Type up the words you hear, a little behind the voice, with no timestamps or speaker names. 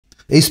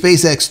A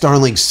SpaceX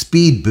Starlink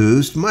speed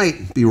boost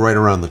might be right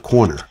around the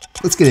corner.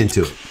 Let's get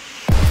into it.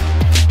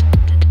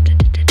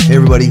 Hey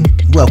everybody,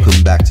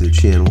 welcome back to the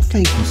channel.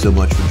 Thank you so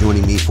much for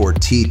joining me for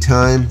tea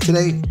time.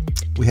 Today,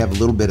 we have a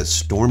little bit of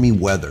stormy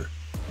weather.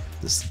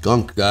 The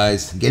skunk,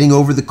 guys, getting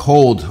over the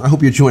cold. I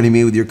hope you're joining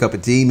me with your cup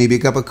of tea, maybe a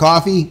cup of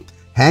coffee,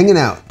 hanging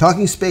out,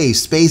 talking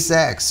space,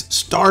 SpaceX,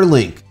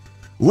 Starlink,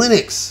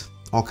 Linux,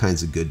 all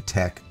kinds of good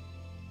tech.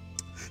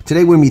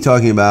 Today we're going to be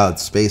talking about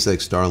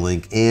SpaceX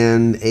Starlink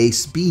and a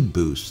speed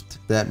boost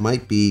that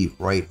might be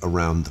right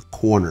around the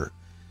corner.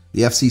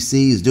 The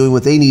FCC is doing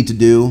what they need to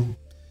do.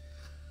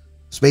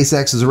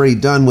 SpaceX has already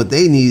done what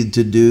they needed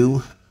to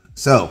do.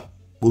 So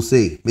we'll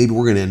see. Maybe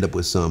we're going to end up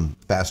with some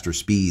faster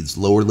speeds,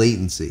 lower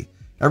latency,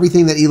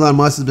 everything that Elon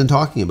Musk has been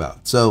talking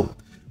about. So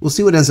we'll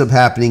see what ends up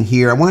happening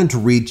here. I wanted to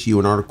read to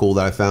you an article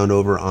that I found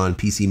over on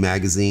PC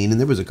Magazine, and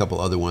there was a couple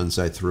other ones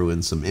I threw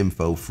in some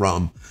info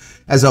from.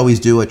 As I always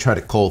do, I try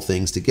to cull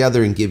things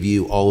together and give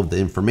you all of the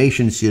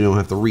information so you don't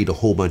have to read a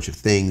whole bunch of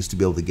things to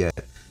be able to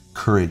get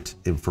current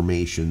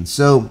information.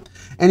 So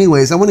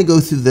anyways, I want to go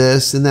through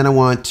this and then I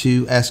want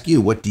to ask you,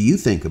 what do you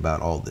think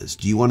about all this?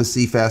 Do you want to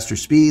see faster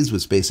speeds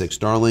with SpaceX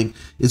Starlink?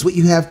 Is what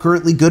you have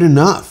currently good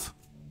enough?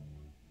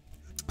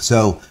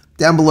 So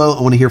down below,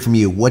 I want to hear from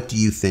you. What do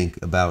you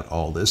think about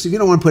all this? If you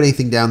don't want to put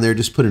anything down there,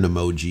 just put an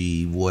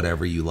emoji,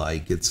 whatever you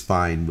like. It's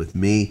fine with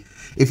me.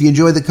 If you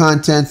enjoy the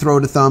content, throw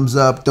it a thumbs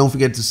up. Don't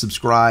forget to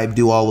subscribe,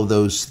 do all of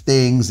those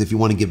things. If you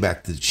want to give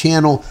back to the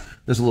channel,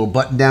 there's a little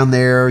button down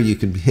there. You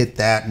can hit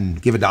that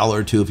and give $1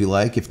 or $2 if you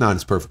like. If not,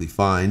 it's perfectly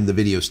fine. The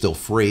video is still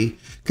free.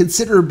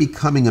 Consider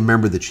becoming a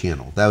member of the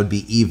channel. That would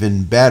be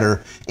even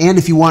better. And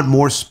if you want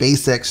more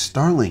SpaceX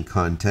Starlink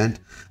content,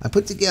 I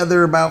put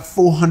together about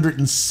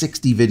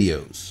 460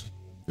 videos.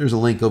 There's a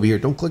link over here.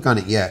 Don't click on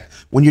it yet.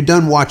 When you're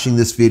done watching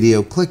this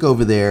video, click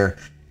over there.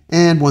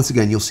 And once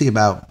again, you'll see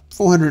about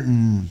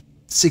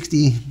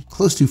 460,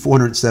 close to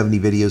 470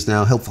 videos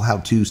now. Helpful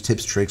how-tos,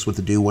 tips, tricks, what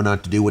to do, what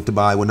not to do, what to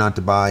buy, what not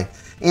to buy,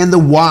 and the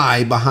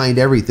why behind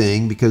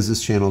everything, because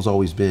this channel has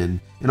always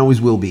been and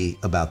always will be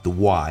about the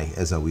why,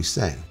 as I always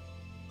say.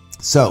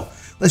 So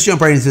let's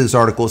jump right into this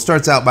article. It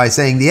starts out by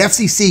saying the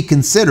FCC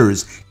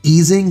considers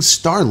easing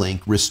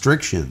Starlink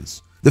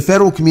restrictions. The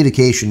Federal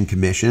Communications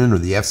Commission, or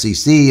the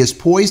FCC, is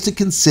poised to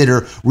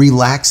consider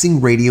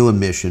relaxing radio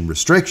emission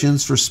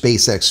restrictions for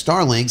SpaceX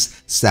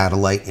Starlink's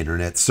satellite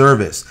internet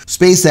service.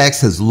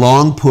 SpaceX has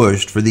long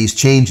pushed for these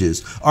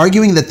changes,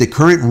 arguing that the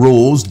current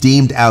rules,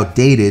 deemed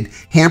outdated,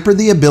 hamper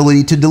the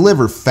ability to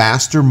deliver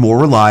faster, more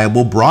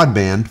reliable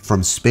broadband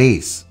from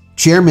space.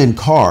 Chairman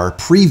Carr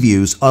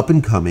previews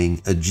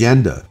up-and-coming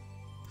agenda.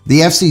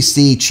 The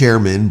FCC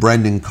chairman,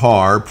 Brendan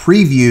Carr,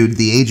 previewed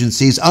the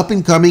agency's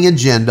up-and-coming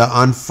agenda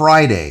on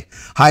Friday,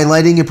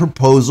 highlighting a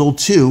proposal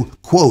to,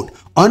 quote,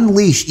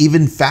 unleash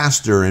even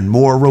faster and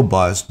more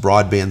robust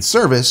broadband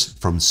service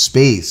from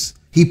space.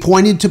 He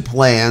pointed to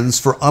plans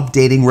for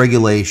updating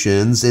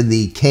regulations in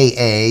the Ka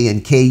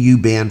and Ku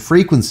band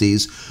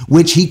frequencies,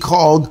 which he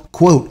called,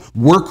 quote,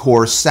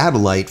 workhorse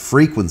satellite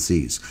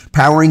frequencies,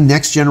 powering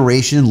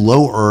next-generation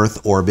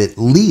low-Earth orbit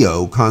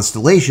LEO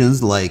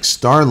constellations like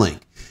Starlink.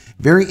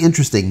 Very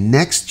interesting.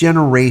 Next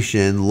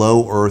generation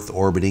low Earth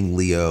orbiting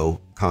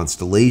LEO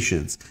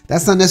constellations.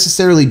 That's not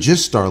necessarily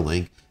just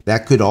Starlink.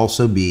 That could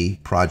also be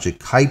Project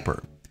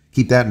Kuiper.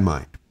 Keep that in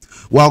mind.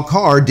 While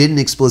Carr didn't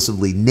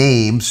explicitly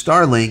name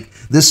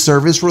Starlink, this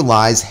service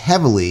relies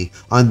heavily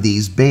on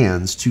these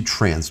bands to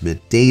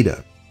transmit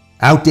data.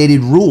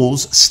 Outdated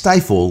rules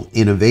stifle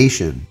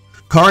innovation.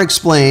 Carr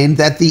explained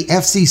that the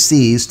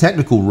FCC's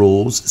technical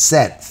rules,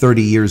 set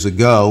 30 years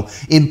ago,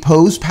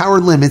 impose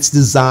power limits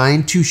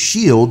designed to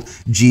shield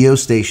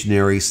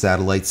geostationary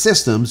satellite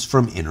systems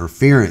from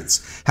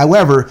interference.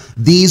 However,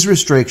 these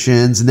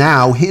restrictions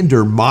now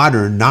hinder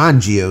modern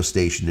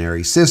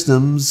non-geostationary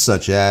systems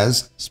such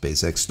as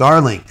SpaceX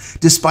Starlink,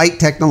 despite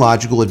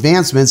technological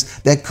advancements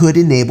that could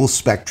enable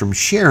spectrum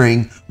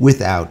sharing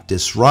without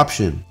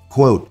disruption.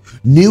 Quote,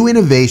 new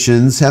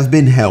innovations have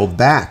been held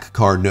back,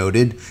 Carr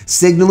noted,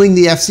 signaling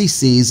the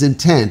FCC's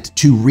intent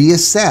to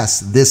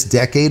reassess this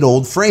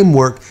decade-old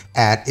framework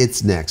at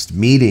its next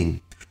meeting.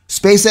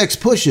 SpaceX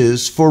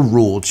pushes for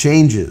rule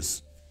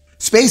changes.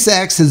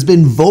 SpaceX has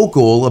been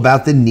vocal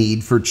about the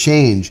need for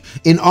change.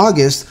 In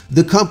August,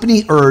 the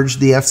company urged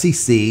the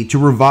FCC to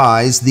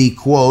revise the,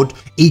 quote,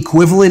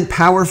 equivalent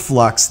power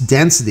flux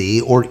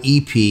density, or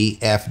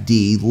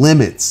EPFD,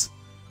 limits.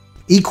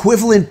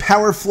 Equivalent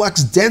power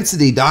flux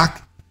density,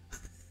 Doc.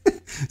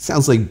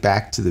 Sounds like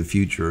Back to the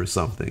Future or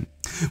something.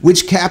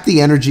 Which cap the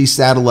energy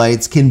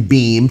satellites can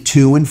beam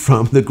to and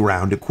from the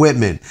ground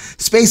equipment.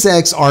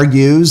 SpaceX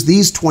argues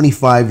these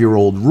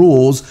 25-year-old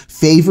rules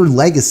favor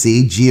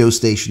legacy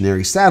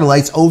geostationary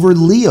satellites over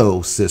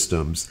LEO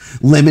systems,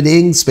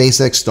 limiting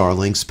SpaceX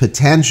Starlink's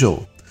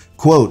potential.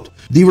 Quote,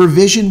 the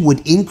revision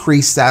would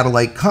increase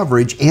satellite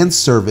coverage and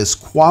service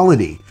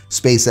quality,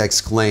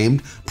 SpaceX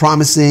claimed,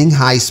 promising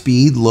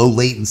high-speed,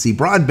 low-latency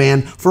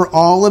broadband for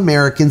all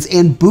Americans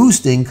and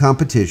boosting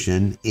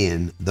competition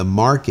in the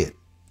market.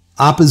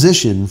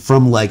 Opposition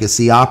from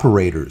legacy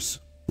operators.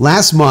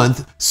 Last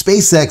month,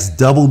 SpaceX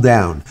doubled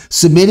down,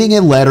 submitting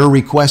a letter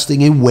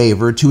requesting a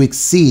waiver to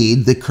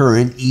exceed the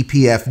current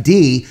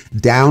EPFD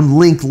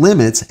downlink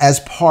limits as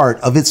part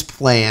of its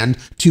plan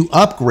to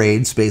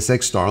upgrade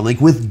SpaceX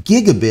Starlink with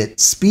gigabit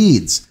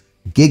speeds.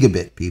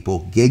 Gigabit,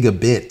 people,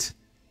 gigabit.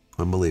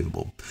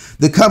 Unbelievable.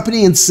 The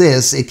company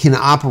insists it can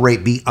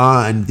operate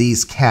beyond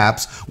these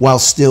caps while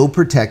still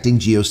protecting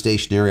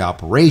geostationary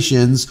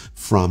operations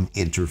from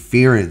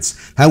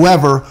interference.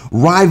 However,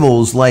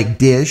 rivals like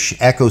Dish,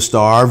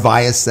 EchoStar,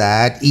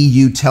 Viasat,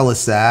 EU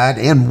Telesat,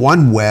 and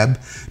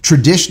OneWeb,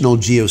 traditional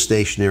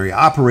geostationary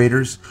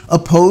operators,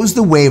 oppose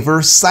the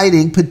waiver,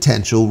 citing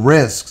potential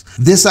risks.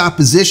 This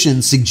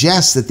opposition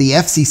suggests that the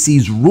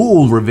FCC's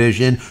rule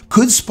revision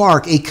could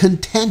spark a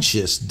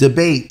contentious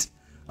debate.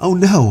 Oh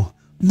no.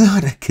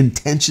 Not a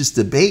contentious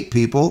debate,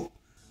 people.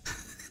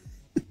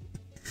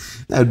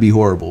 That would be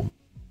horrible.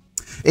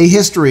 A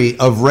history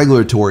of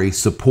regulatory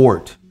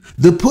support.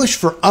 The push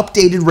for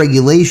updated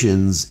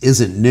regulations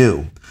isn't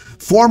new.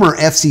 Former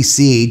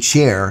FCC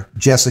Chair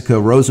Jessica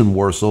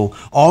Rosenworcel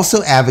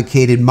also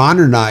advocated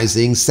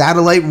modernizing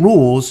satellite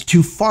rules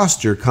to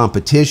foster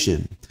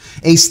competition,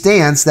 a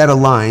stance that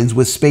aligns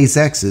with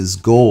SpaceX's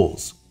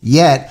goals.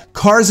 Yet,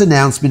 Carr's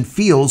announcement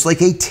feels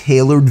like a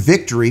tailored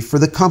victory for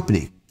the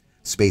company,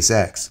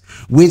 SpaceX,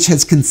 which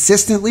has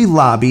consistently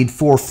lobbied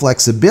for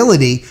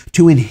flexibility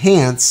to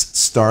enhance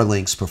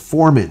Starlink's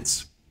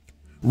performance,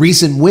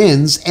 recent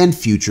wins, and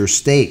future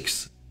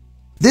stakes.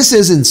 This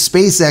isn't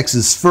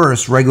SpaceX's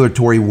first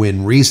regulatory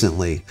win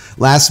recently.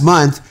 Last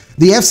month,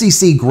 the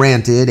FCC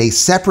granted a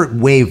separate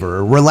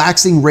waiver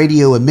relaxing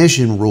radio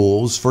emission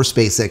rules for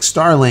SpaceX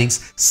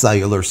Starlink's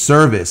cellular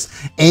service,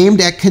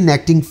 aimed at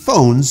connecting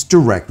phones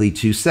directly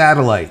to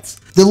satellites.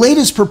 The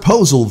latest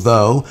proposal,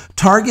 though,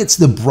 targets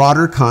the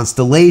broader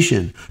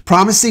constellation,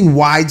 promising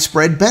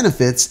widespread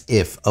benefits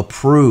if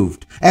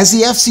approved. As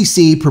the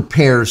FCC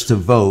prepares to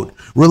vote,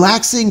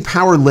 relaxing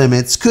power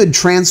limits could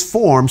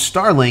transform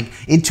Starlink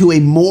into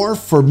a more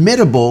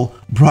formidable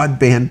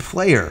broadband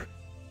player.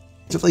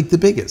 Just like the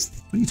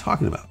biggest. What are you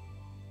talking about?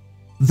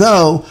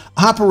 Though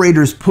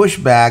operators'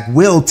 pushback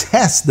will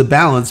test the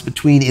balance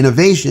between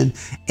innovation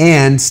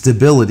and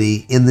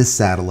stability in the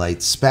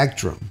satellite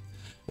spectrum.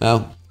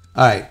 Well,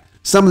 all right.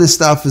 Some of this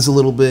stuff is a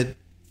little bit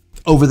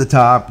over the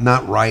top,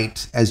 not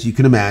right, as you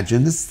can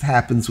imagine. This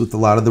happens with a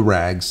lot of the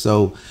rags.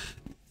 So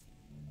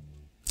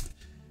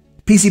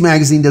PC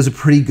Magazine does a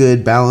pretty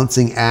good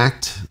balancing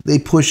act. They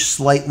push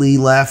slightly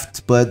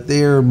left, but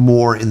they're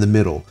more in the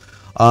middle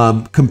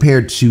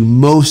compared to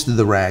most of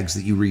the rags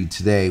that you read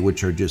today,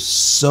 which are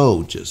just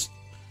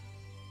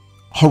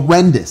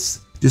horrendous,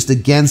 just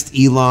against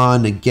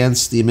Elon,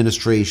 against the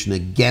administration,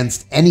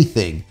 against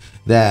anything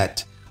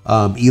that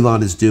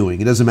Elon is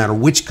doing. It doesn't matter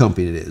which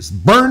company it is.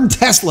 Burn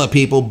Tesla,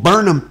 people.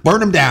 Burn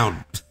them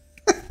down.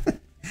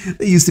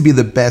 They used to be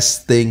the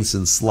best thing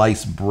since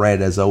sliced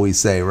bread, as I always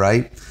say,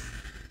 right?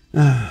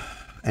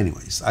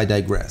 Anyways, I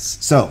digress.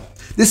 So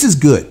this is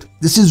good.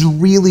 This is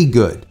really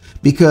good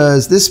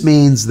because this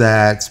means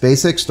that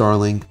SpaceX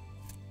Starlink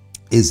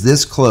is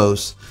this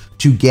close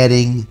to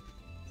getting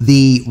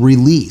the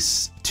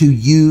release to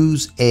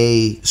use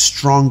a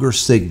stronger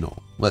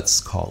signal,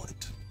 let's call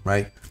it,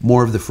 right?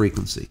 More of the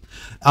frequency.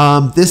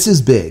 This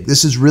is big.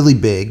 This is really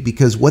big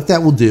because what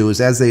that will do is,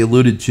 as they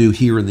alluded to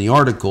here in the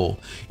article,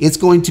 it's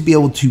going to be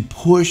able to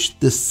push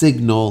the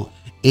signal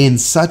in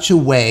such a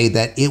way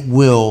that it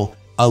will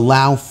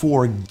allow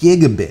for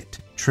gigabit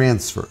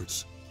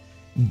transfers.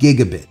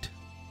 Gigabit,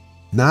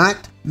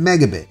 not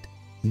megabit,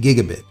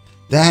 gigabit.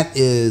 That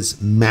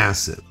is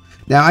massive.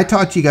 Now, I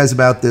talked to you guys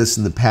about this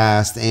in the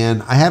past,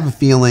 and I have a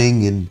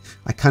feeling, and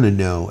I kind of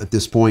know at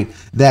this point,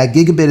 that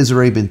gigabit has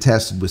already been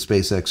tested with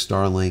SpaceX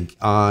Starlink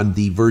on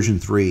the version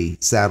 3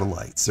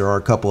 satellites. There are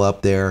a couple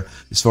up there,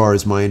 as far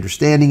as my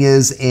understanding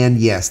is, and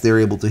yes, they're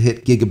able to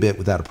hit gigabit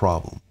without a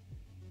problem.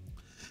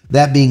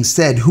 That being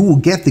said, who will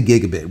get the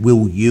gigabit?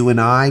 Will you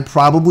and I?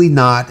 Probably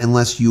not,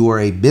 unless you are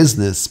a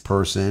business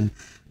person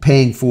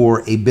paying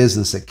for a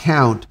business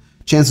account.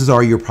 Chances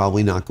are you're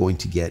probably not going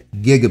to get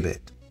gigabit.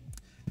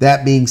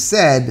 That being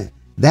said,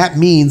 that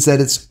means that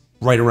it's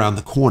right around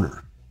the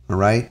corner, all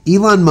right?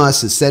 Elon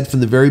Musk has said from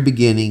the very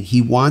beginning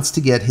he wants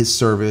to get his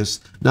service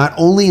not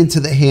only into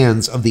the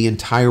hands of the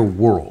entire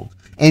world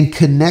and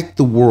connect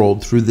the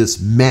world through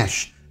this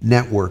mesh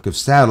network of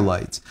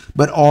satellites,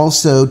 but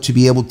also to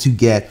be able to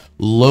get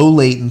low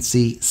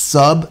latency,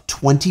 sub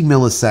 20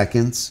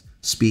 milliseconds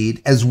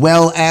speed, as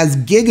well as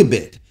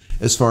gigabit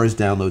as far as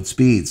download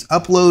speeds.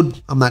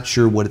 Upload, I'm not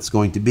sure what it's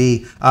going to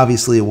be.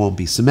 Obviously, it won't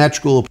be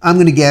symmetrical. I'm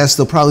going to guess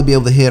they'll probably be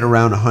able to hit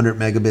around 100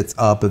 megabits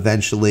up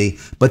eventually,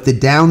 but the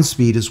down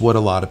speed is what a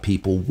lot of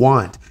people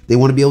want. They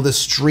want to be able to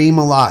stream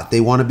a lot.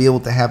 They want to be able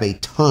to have a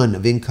ton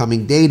of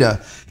incoming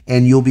data,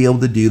 and you'll be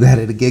able to do that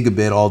at a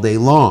gigabit all day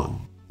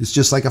long. It's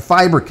just like a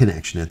fiber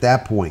connection at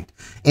that point.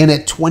 And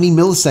at 20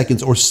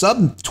 milliseconds or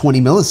sub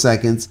 20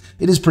 milliseconds,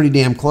 it is pretty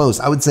damn close.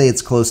 I would say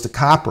it's close to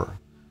copper,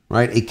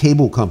 right? A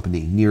cable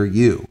company near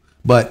you,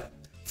 but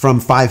from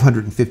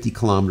 550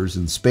 kilometers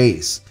in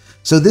space.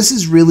 So this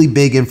is really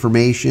big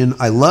information.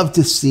 I love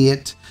to see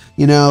it.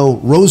 You know,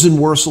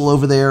 Rosenworcel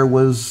over there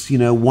was, you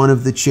know, one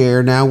of the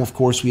chair. Now, of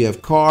course, we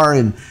have Carr.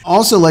 And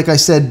also, like I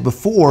said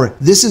before,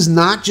 this is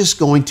not just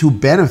going to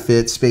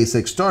benefit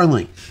SpaceX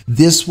Starlink.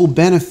 This will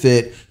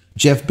benefit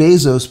Jeff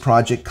Bezos'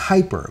 Project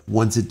Kuiper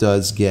once it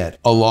does get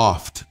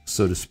aloft,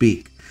 so to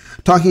speak.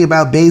 Talking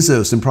about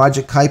Bezos and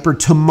Project Kuiper,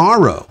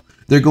 tomorrow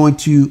they're going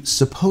to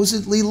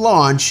supposedly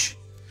launch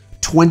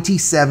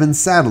 27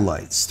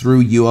 satellites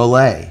through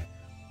ULA.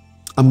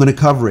 I'm going to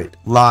cover it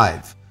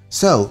live.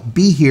 So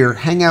be here,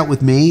 hang out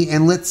with me,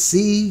 and let's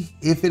see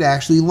if it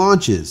actually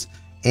launches.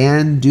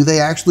 And do they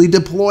actually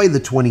deploy the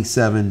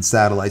 27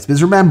 satellites?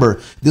 Because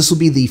remember, this will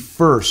be the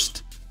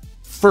first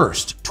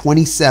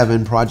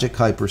 27 Project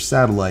Kuiper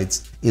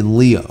satellites in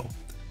LEO.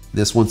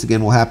 This once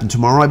again will happen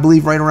tomorrow, I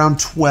believe, right around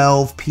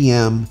 12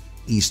 p.m.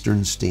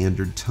 Eastern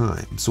Standard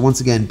Time. So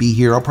once again, be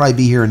here. I'll probably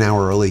be here an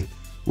hour early.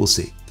 We'll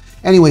see.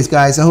 Anyways,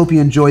 guys, I hope you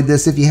enjoyed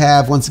this. If you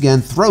have, once again,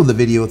 throw the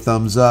video a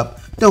thumbs up.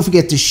 Don't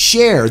forget to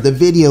share the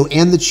video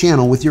and the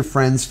channel with your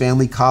friends,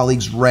 family,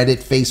 colleagues,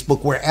 Reddit,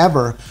 Facebook,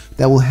 wherever.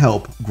 That will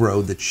help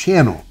grow the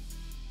channel.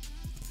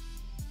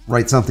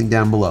 Write something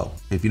down below.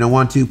 If you don't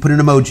want to, put an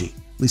emoji.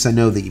 At least I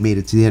know that you made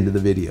it to the end of the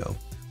video.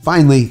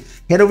 Finally,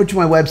 head over to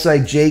my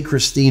website,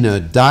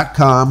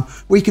 JCristina.com,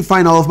 where you can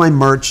find all of my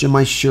merch and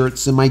my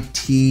shirts and my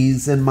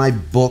tees and my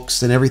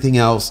books and everything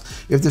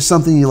else. If there's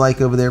something you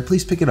like over there,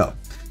 please pick it up.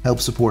 Help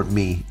support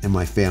me and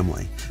my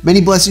family.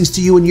 Many blessings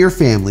to you and your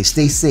family.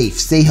 Stay safe,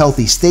 stay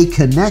healthy, stay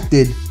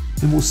connected,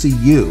 and we'll see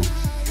you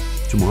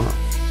tomorrow.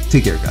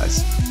 Take care,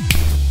 guys.